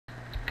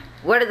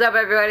What is up,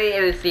 everybody?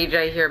 It is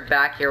CJ here,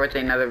 back here with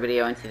another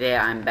video, and today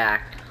I'm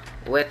back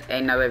with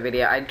another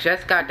video. I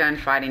just got done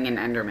fighting an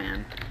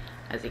Enderman.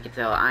 As you can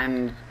tell,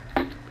 I'm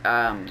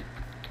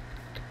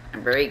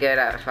very good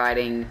at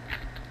fighting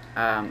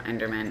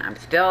Enderman. I'm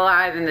still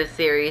alive in this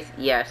series.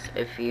 Yes,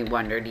 if you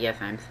wondered, yes,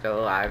 I'm still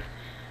alive.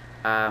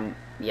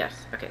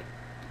 Yes, okay.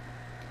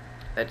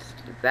 Let's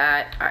do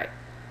that. Alright.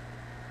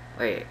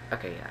 Wait,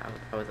 okay, yeah,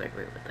 I was like,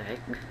 wait, what the heck?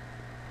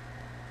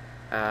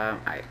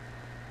 Alright.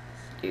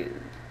 Let's do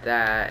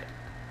that,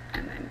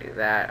 and then do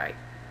that. Alright,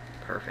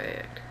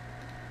 perfect.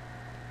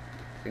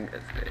 I think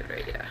that's good,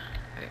 right? Yeah.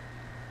 Okay.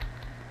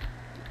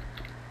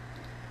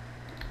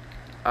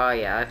 Oh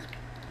yeah,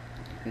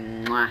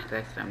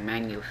 that's a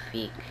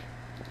magnifique.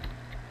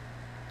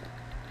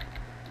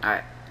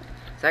 Alright,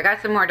 so I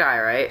got some more dye,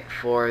 right,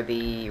 for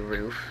the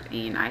roof,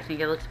 and I think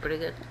it looks pretty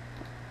good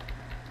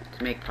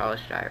to make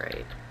polished dye,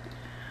 right?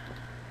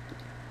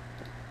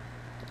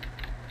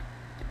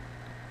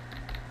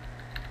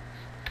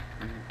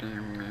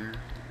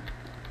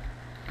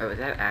 Oh, is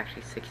that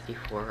actually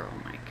 64? Oh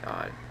my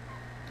god.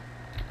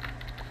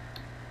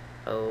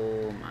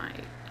 Oh my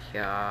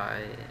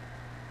god.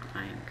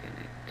 I'm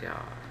gonna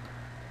die.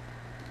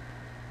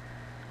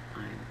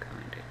 I'm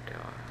going to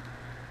die.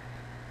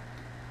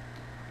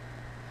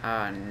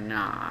 Oh,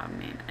 nah,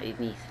 man. It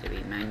needs to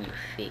be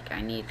magnifique.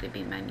 I need to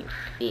be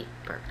magnifique.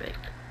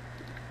 Perfect.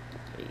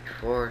 3,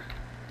 4.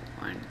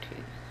 1,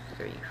 2,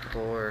 3,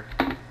 4.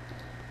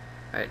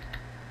 Alright.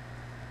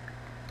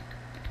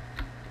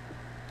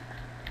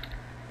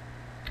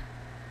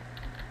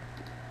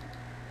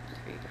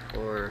 3,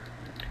 4.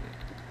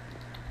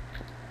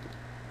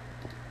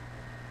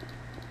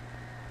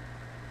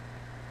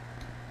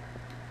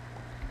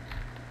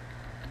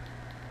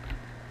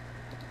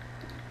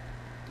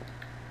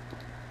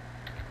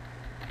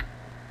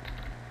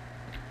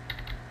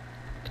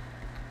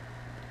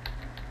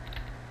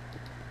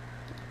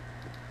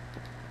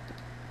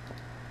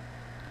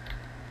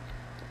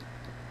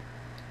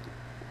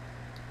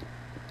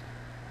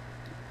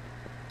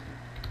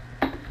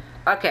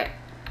 Okay.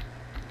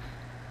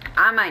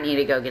 I might need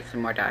to go get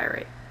some more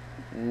diorite.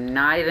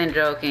 Not even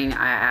joking,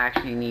 I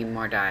actually need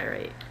more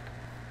diorite.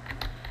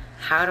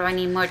 How do I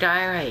need more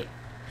diorite?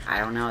 I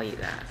don't know, you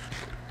guys.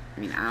 I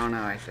mean, I don't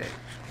know, I say.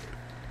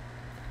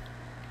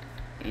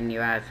 And you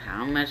ask,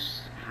 how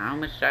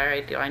much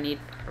diorite do I need?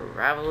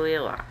 Probably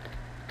a lot.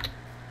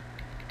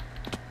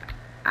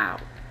 Ow.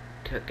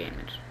 Took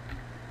damage.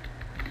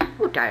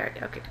 Ooh,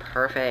 diorite. Okay,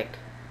 perfect.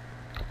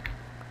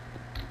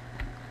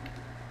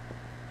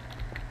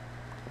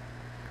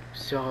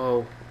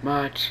 So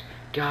much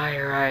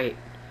diorite.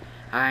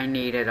 I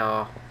need it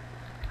all.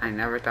 I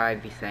never thought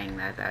I'd be saying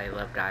that I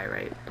love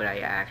diorite, but I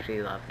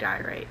actually love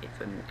diorite. It's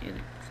an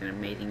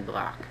amazing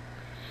block.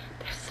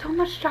 There's so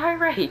much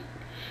diorite.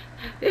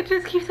 It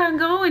just keeps on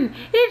going.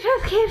 It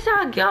just keeps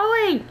on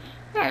going.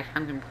 Yeah, I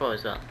found some coal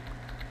as well.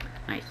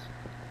 Nice.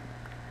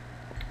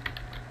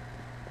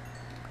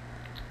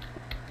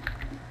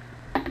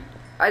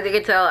 As you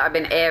can tell, I've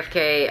been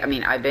AFK. I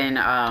mean, I've been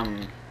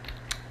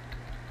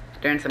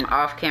doing some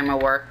off-camera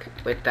work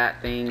with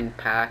that thing,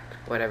 packed,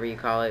 whatever you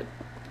call it.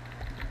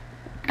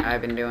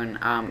 I've been doing,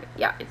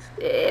 yeah, it's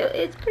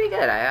pretty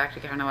good. I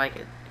actually kind of like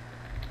it.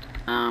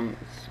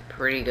 It's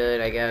pretty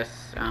good, I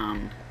guess.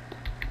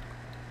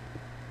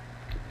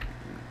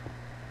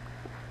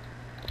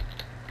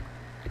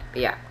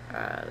 Yeah,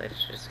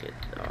 let's just get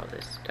all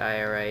this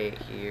diorite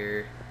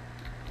here.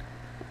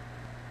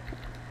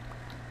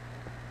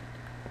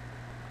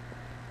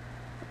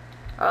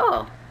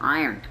 Oh,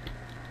 iron.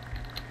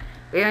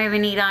 We don't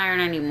even need iron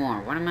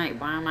anymore. Why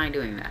am I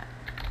doing that?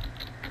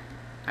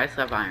 I just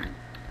love iron.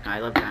 I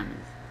love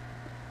diamonds.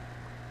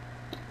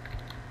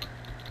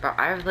 But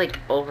I have like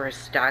over a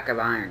stack of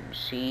iron.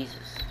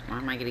 Jesus. Why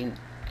am I getting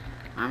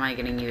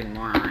even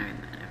more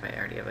iron then if I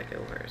already have like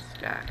over a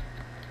stack?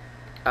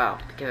 Oh,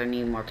 because I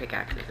need more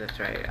pickaxes, that's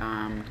right.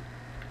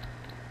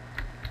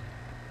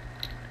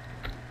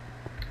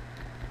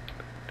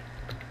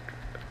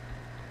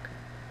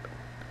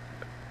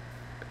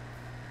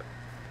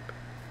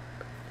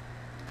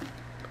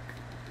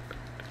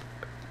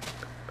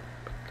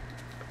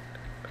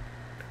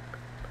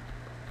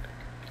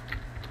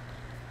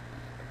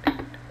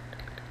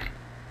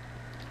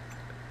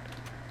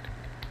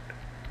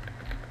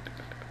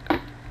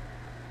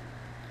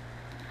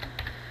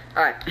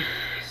 Alright,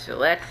 so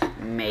let's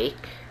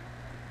make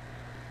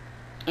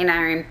an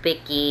iron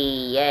picky,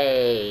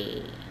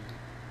 yay!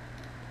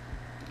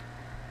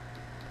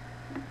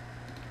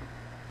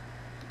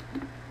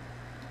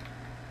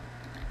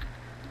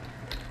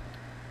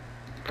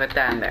 Put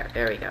that in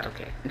there we go,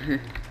 okay.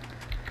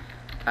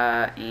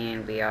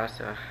 And we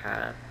also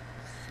have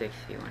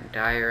 61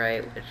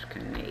 diorite, which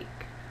can make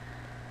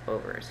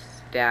over a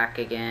stack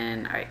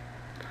again. Alright,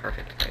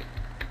 perfect, right.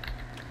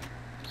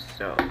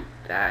 So,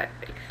 that,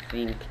 I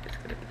think, is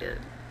gonna be good.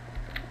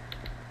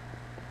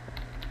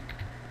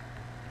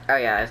 Oh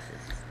yeah, this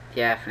is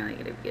definitely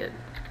gonna be good.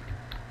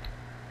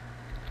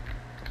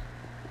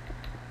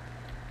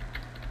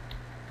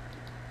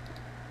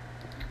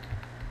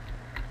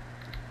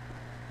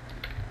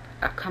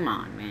 Oh, come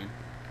on, man.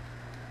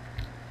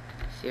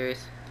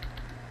 Serious?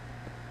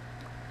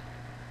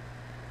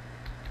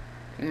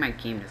 I think my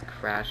game is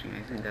crashing.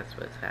 I think that's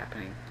what's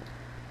happening.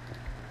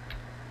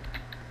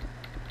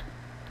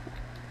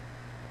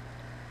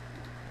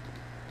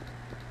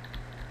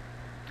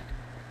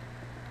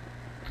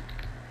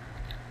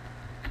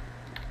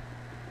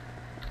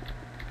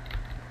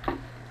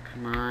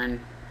 Come on.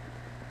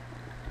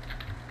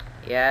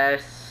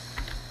 Yes.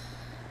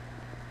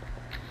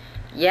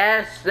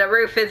 Yes, the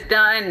roof is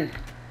done.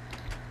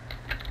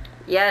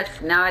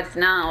 Yes, now it's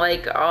not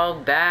like all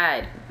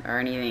bad or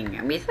anything.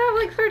 And we still have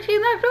like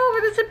 13 left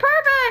over. This is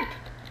perfect.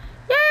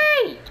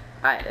 Yay!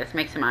 Alright, let's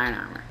make some iron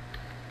armor.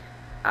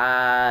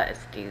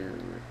 Let's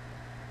do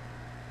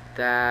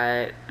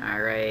that.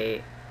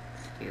 Alright.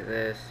 Let's do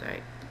this.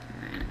 Alright.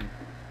 And then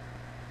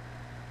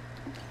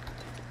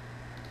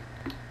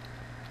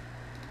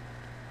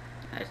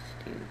let's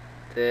do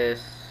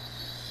this.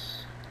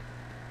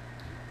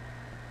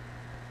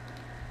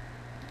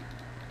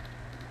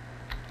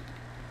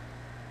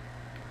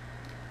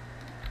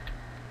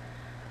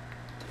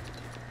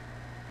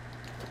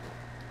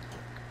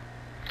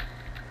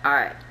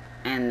 Alright,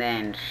 and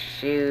then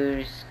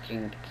shoes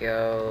can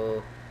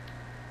go.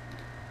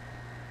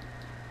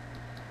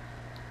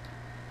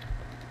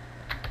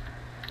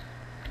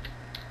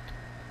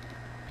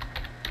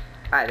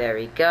 Alright, there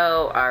we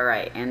go.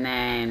 Alright, and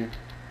then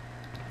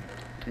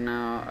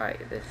no,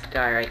 alright, this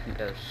guy can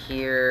go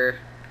here.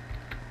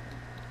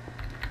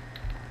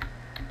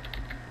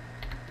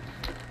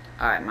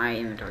 Alright, my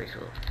inventory's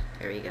full.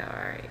 There we go,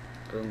 alright.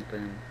 Boom,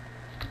 boom.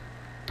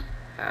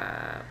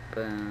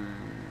 Boom.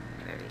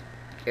 There we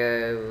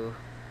go.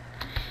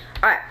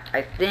 Alright,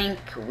 I think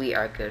we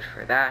are good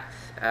for that.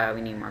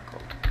 We need more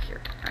coal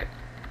here. Alright.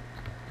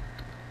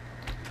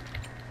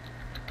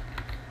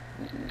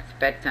 It's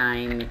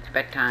bedtime. It's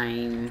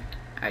bedtime.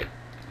 Alright.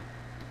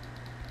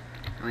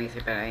 Only say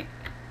bedtime.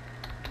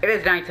 It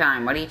is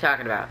nighttime. What are you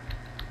talking about?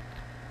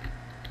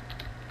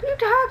 What are you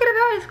talking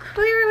about? It's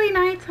clearly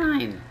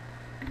nighttime.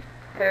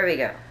 There we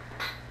go.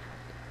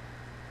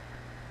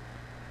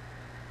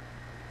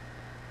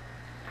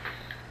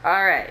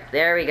 Alright,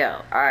 there we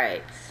go.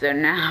 Alright, so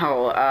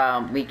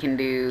now we can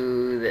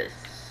do this.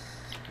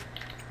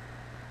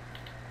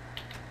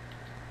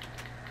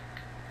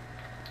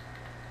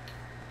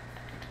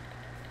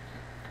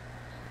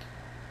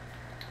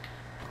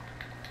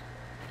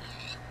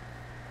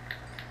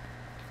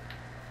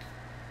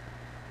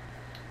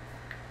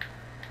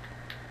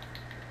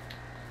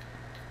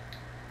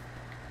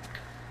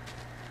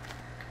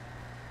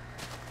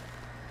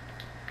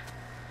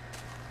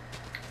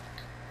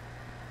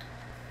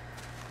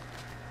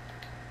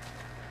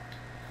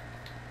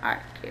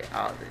 Alright, get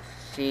all the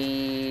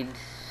seeds.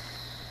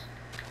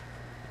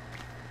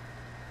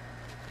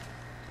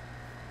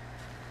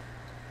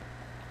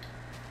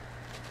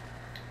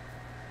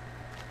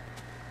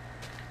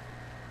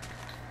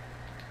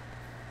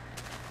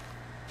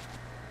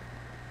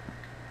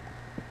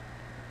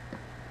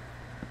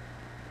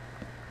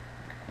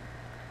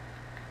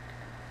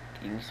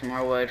 Give me some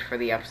more wood for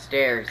the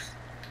upstairs.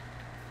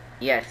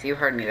 Yes, you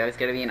heard me. That was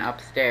gonna be an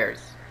upstairs.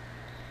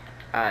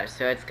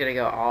 So it's gonna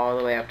go all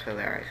the way up to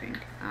there, I think.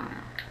 I don't know.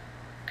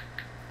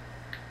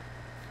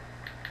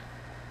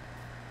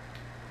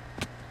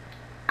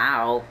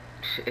 Ow.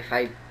 If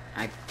I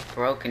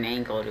broke an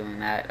ankle doing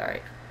that.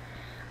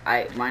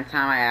 Alright. One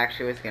time I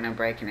actually was gonna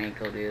break an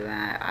ankle doing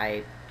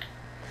that.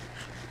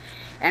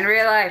 In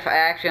real life, I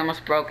actually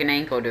almost broke an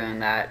ankle doing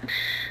that.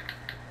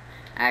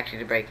 I actually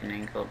did break an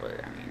ankle,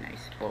 but I mean,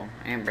 well,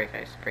 I didn't break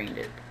it, I sprained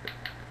it.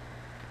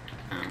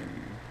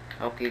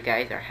 Hope you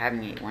guys are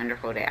having a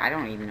wonderful day. I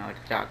don't even know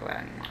what to talk about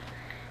anymore.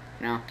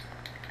 No,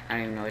 I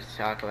don't even know what to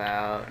talk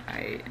about.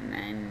 And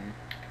then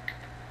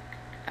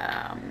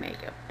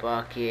make a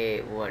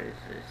bucket. What is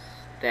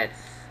this?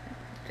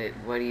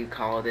 What do you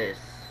call this?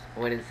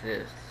 What is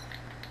this?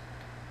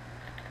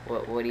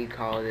 What do you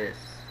call this?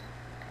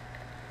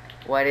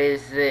 What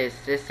is this?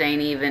 This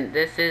ain't even.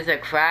 This is a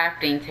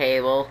crafting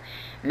table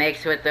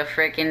mixed with the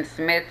frickin'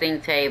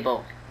 smithing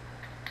table.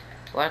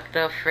 What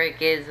the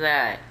frick is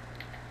that?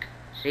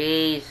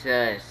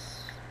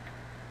 Jesus.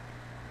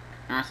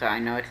 Also, I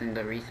know it's in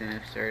the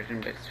recent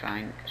version, but it's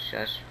fine.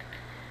 Shush.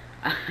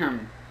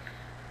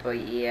 But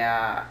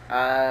yeah,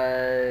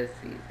 let's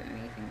see, is there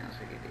anything else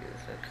we could do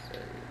this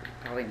episode?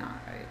 Probably not,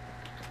 right?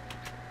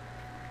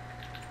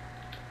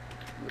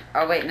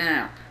 Oh wait,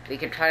 no. We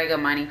could try to go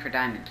mining for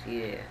diamonds,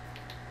 yeah.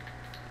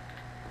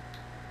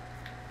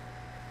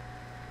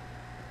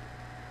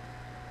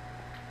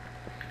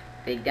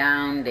 Dig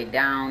down, dig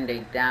down,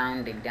 dig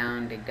down, dig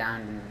down, dig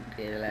down,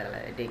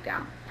 dig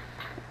down.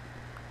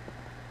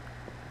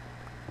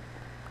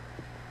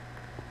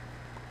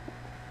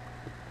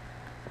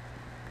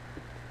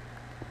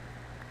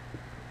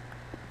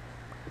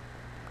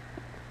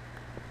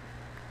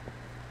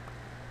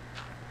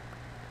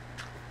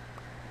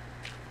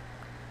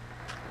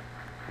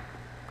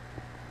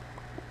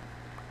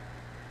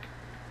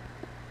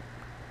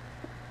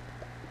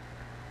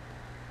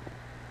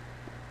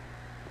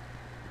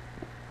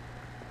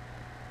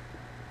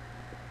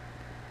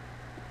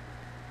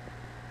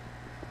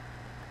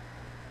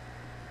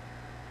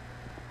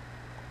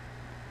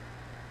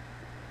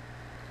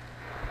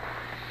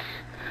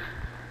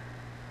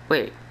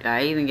 Did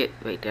I even get...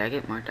 Wait, did I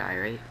get more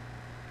diorite?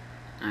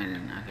 I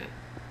didn't, okay.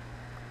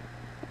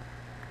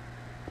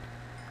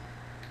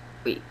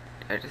 Wait,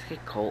 did I just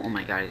get coal? Oh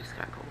my god, I just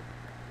got coal.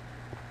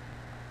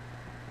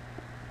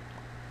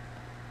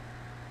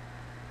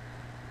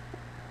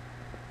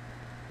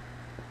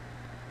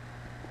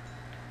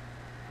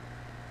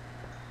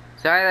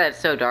 Sorry that it's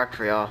so dark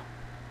for y'all.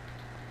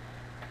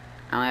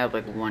 I only have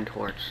like one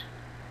torch.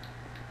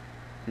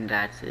 And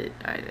that's it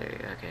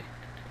either, okay.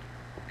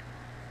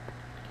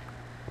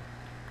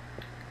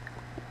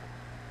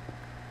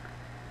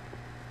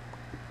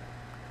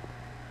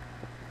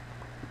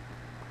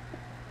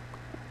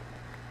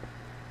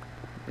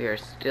 We are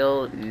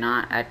still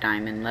not at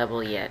diamond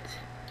level yet.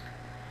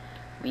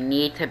 We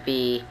need to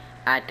be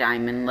at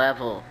diamond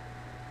level.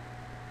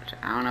 Which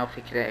I don't know if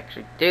we could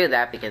actually do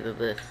that because of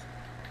this.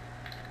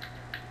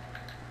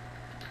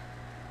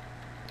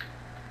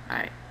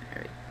 Alright,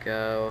 there we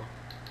go.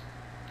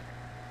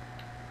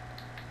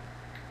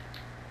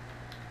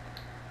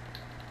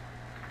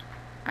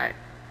 Alright.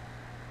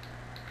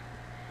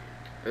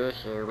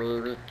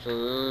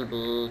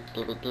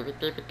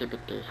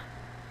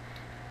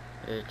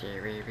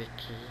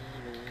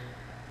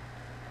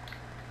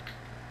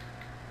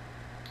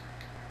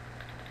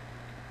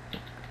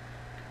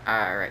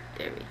 Alright,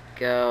 there we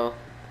go.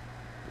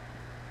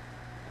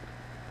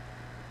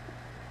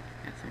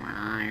 Got some more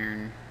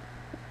iron.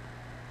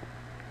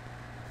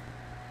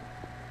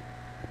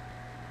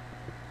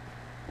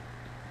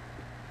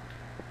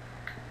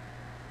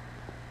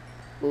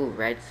 Ooh,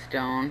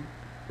 redstone.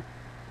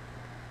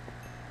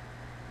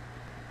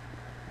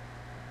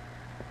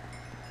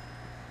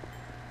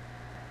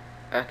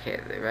 Okay,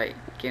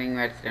 getting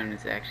redstone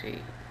is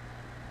actually...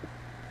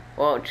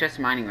 Well, just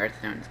mining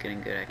redstone is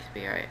getting good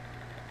XP, alright.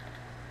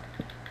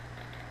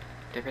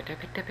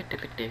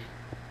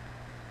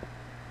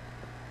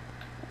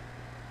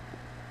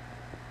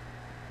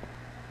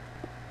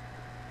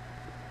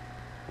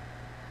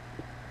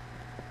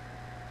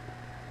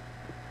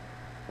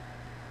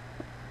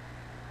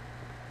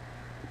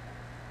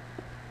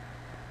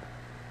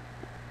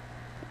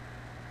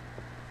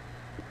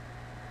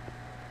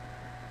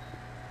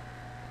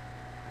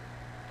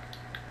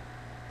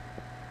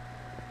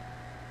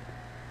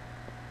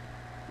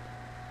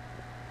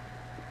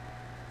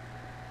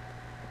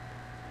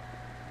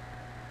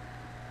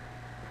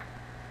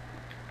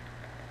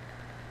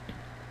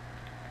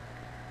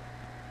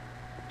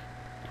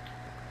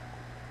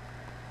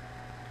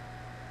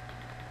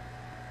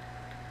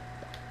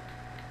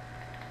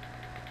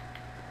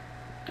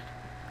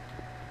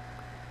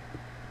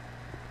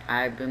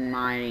 I've been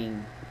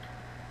mining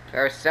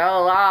for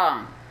so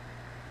long.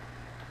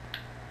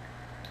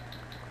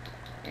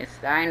 It's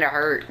starting to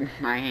hurt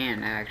my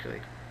hand,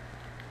 actually.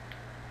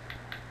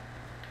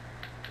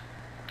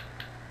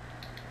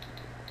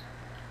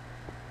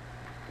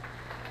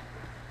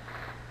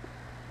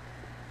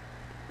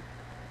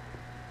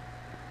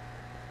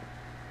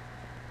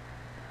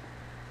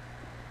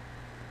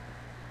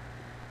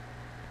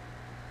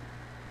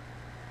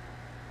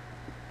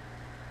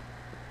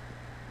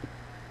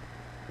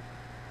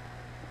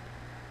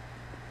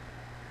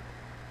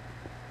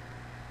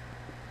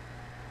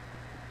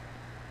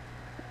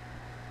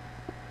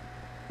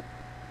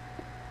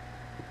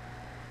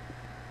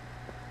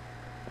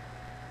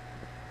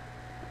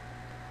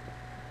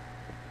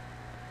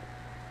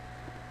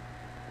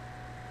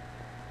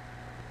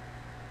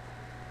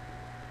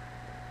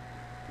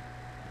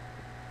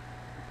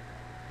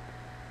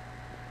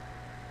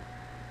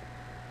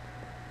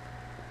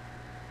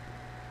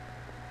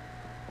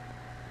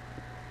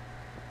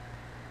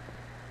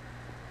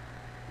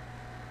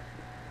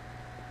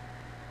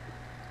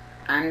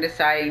 I'm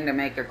deciding to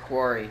make a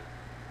quarry.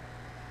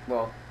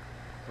 Well,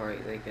 quarry,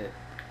 like a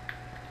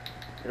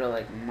little,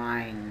 like,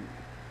 mine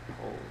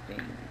hole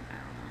thing. I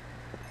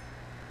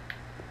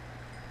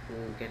don't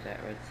know. Ooh, get that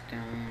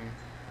redstone.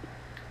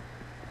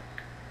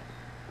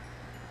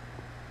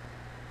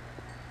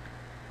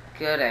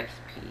 Good XP.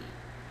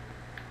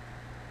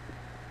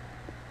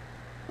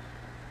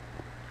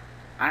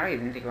 I don't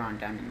even think we're on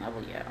diamond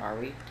level yet, are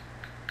we?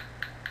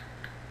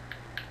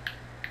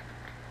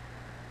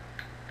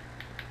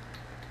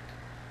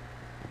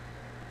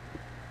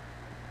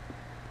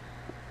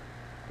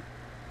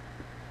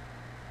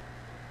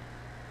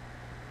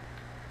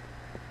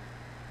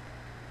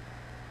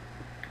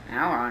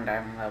 Now we're on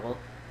diamond level.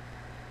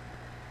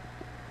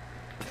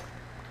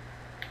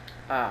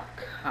 Oh,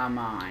 come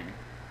on.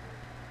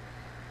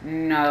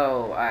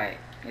 No, alright.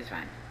 It's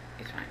fine.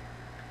 It's fine.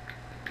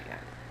 We got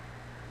it.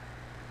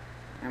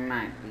 Never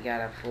mind. We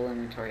got a full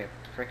inventory of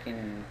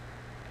frickin'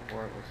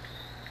 horrible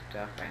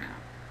stuff right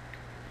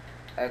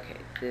now. Okay,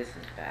 this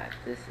is bad.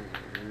 This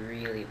is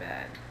really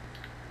bad.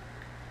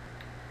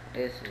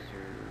 This is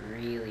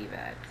really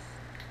bad.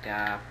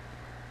 Stop.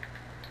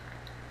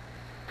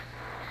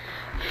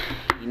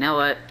 You know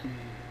what?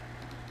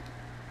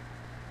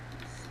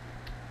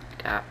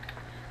 Stop.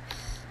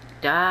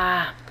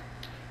 Stop!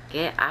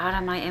 Get out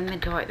of my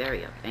inventory. There we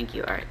go. Thank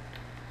you. Alright.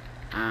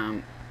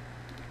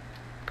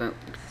 Boom.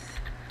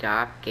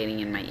 stop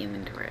getting in my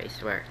inventory, I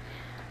swear.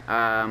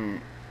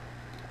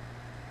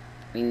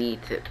 We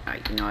need to,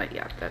 you know what,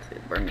 yeah, that's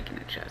it. We're making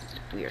a chest.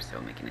 We are so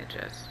making a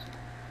chest.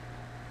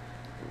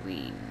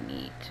 We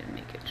need to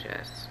make a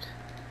chest.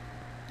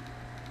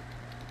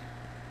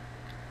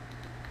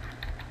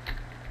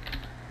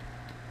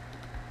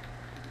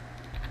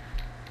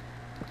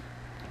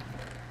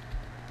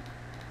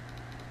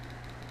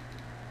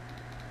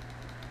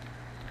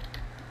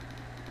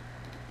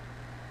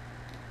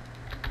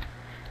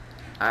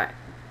 Alright,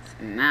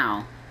 so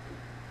now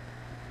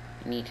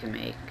I need to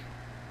make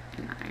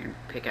an iron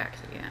pickaxe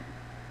again.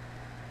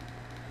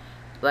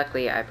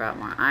 Luckily, I brought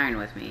more iron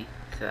with me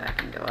so that I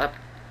can go up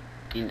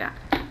and down.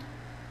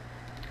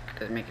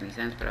 Doesn't make any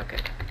sense, but okay.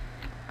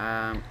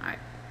 Alright.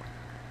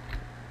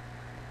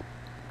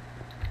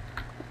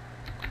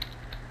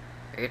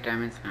 I get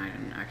diamonds? No, I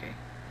didn't. Okay.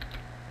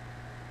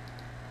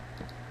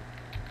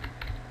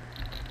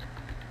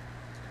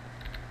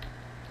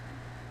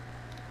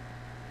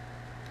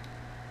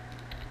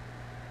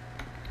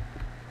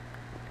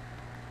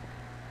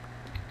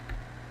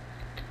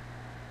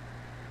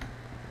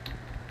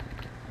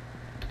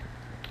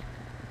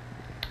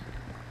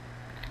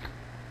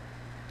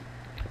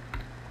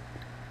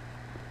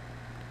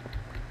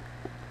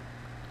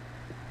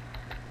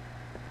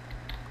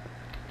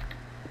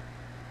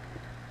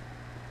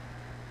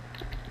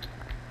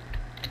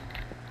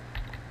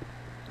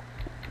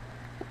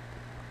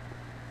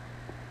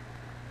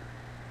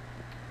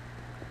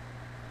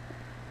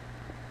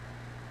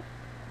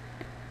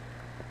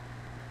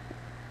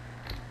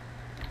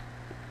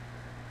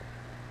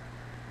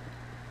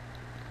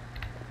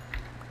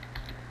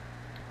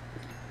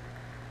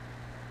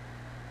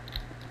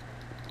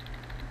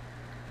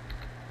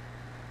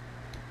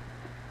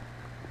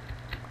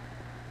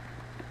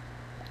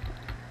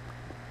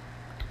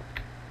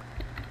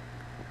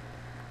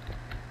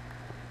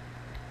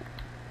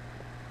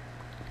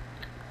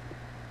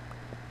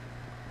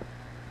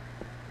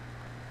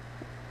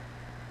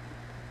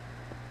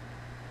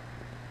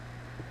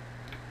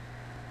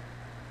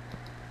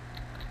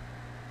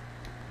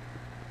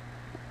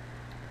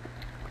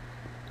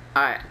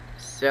 Alright,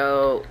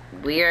 so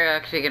we are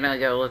actually gonna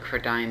go look for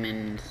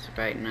diamonds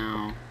right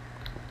now.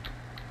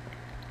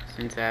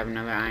 Since I have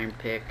another iron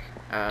pick.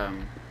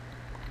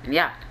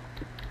 Yeah.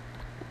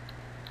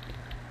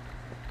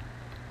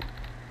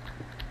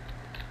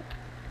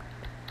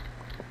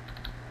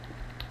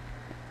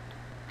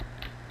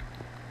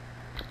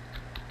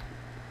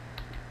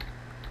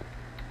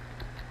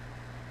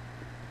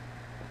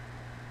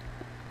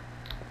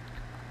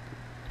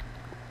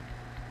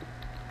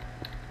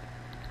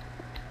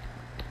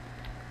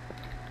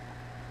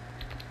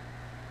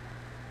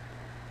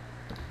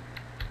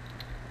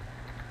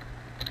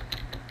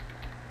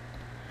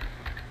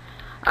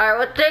 Alright,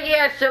 well thank you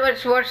guys so much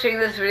for watching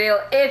this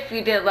video. If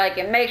you did like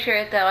it, make sure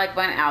to hit that like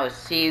button. I will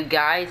see you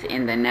guys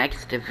in the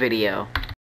next video.